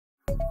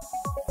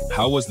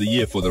How was the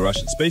year for the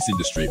Russian space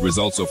industry?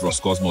 Results of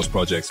Roscosmos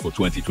projects for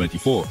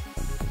 2024.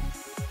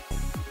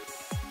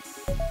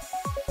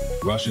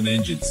 Russian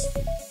engines.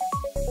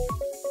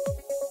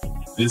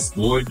 This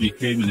void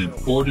became an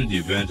important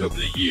event of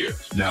the year.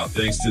 Now,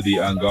 thanks to the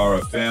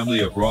Angara family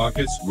of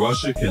rockets,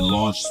 Russia can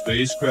launch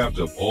spacecraft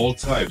of all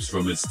types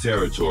from its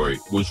territory,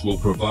 which will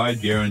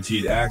provide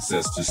guaranteed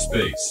access to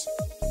space.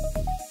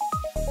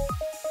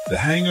 The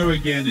hangar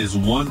again is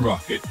one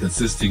rocket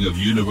consisting of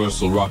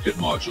universal rocket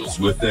modules.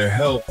 With their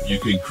help, you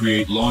can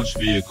create launch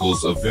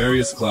vehicles of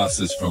various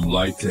classes from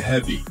light to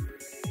heavy.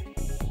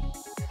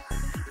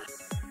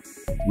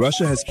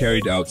 Russia has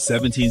carried out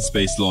 17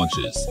 space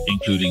launches,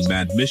 including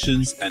manned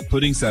missions and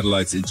putting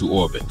satellites into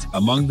orbit.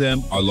 Among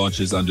them are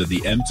launches under the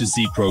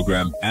M2C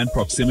program and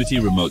proximity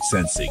remote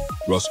sensing.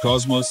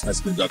 Roscosmos has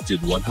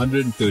conducted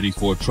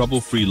 134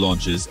 trouble-free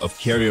launches of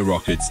carrier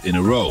rockets in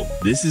a row.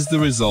 This is the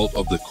result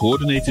of the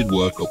coordinated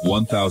work of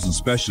 1,000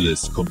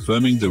 specialists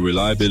confirming the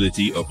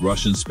reliability of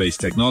Russian space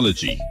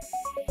technology.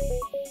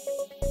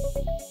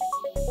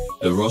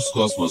 The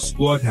Roscosmos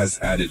squad has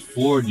added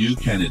 4 new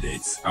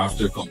candidates.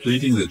 After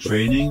completing the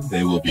training,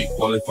 they will be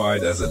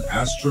qualified as an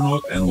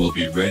astronaut and will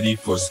be ready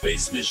for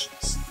space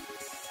missions.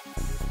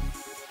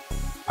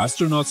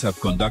 Astronauts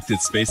have conducted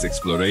space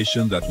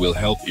exploration that will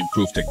help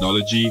improve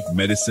technology,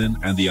 medicine,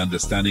 and the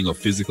understanding of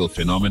physical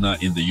phenomena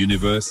in the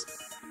universe.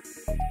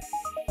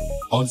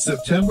 On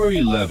September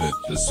 11th,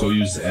 the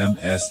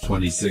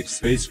Soyuz-6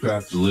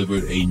 spacecraft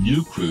delivered a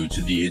new crew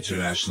to the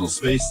International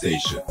Space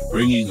Station,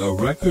 bringing a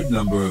record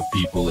number of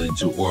people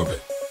into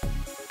orbit.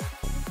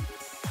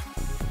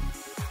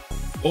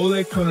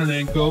 Oleg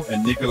Kononenko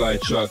and Nikolai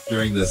Chuk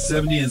during the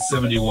 70 and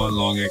 71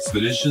 long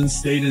expedition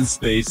stayed in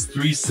space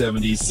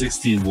 370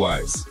 16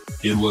 days.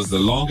 It was the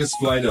longest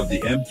flight of the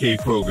MK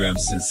program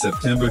since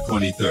September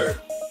 23rd.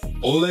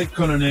 Oleg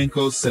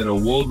Kononenko set a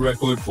world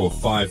record for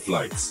 5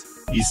 flights.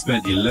 He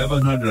spent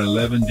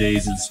 1,111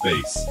 days in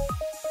space.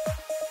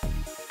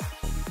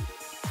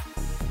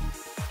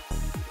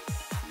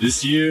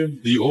 This year,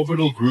 the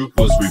orbital group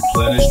was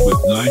replenished with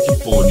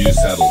 94 new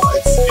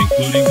satellites,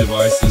 including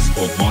devices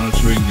for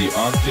monitoring the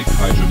Arctic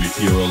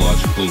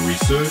hydrometeorological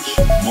research,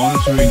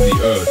 monitoring the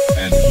Earth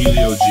and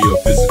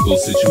heliogeophysical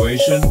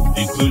situation,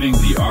 including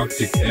the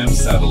Arctic M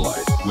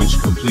satellite, which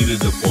completed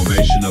the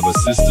formation of a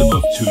system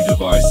of 2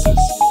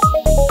 devices.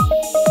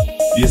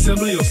 The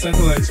assembly of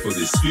satellites for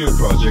the Sphere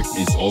project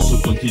is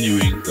also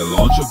continuing, the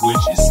launch of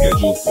which is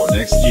scheduled for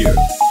next year.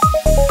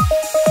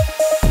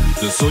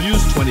 The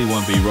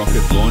Soyuz-21B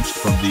rocket launched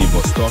from the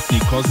Vostokny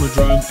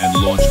Cosmodrome and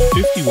launched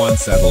 51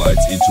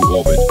 satellites into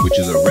orbit, which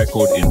is a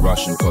record in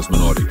Russian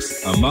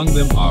cosmonautics. Among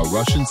them are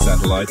Russian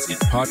satellites in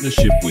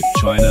partnership with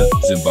China,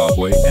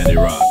 Zimbabwe, and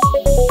Iran.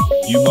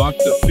 You marked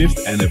the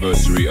 5th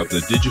anniversary of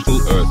the Digital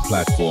Earth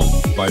platform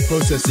by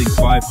processing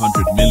 500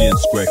 million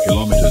square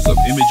kilometers of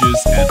images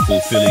and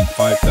fulfilling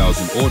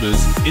 5,000 orders.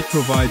 It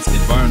provides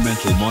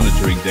environmental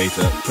monitoring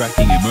data,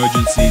 tracking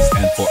emergencies,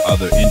 and for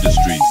other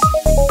industries.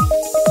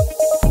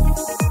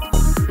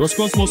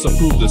 Roscosmos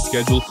approved the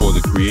schedule for the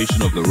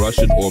creation of the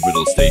Russian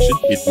orbital station.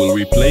 It will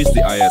replace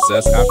the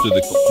ISS after the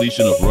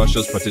completion of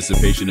Russia's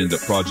participation in the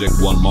Project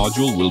 1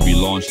 module will be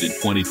launched in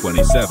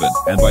 2027,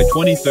 and by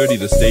 2030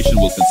 the station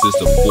will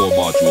consist of 4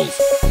 modules.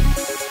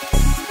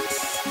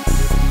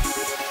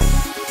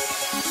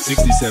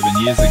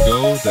 67 years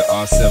ago, the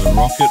R7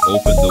 rocket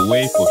opened the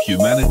way for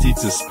humanity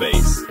to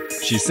space.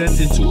 She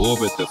sent into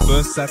orbit the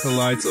first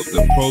satellites of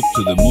the probe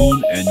to the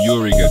Moon and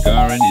Yuri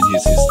Gagarin in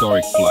his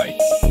historic flight.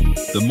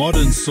 The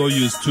modern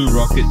Soyuz-2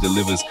 rocket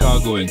delivers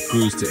cargo and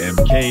crews to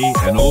MK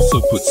and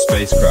also puts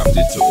spacecraft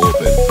into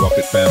orbit.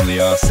 Rocket family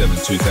R7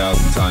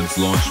 2,000 times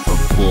launched from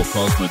 4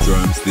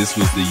 cosmodromes. This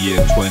was the year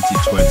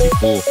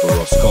 2024 for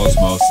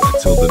Roscosmos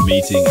until the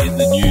meeting in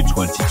the new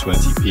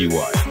 2020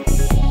 PY.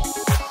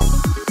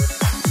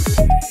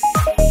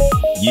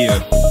 Year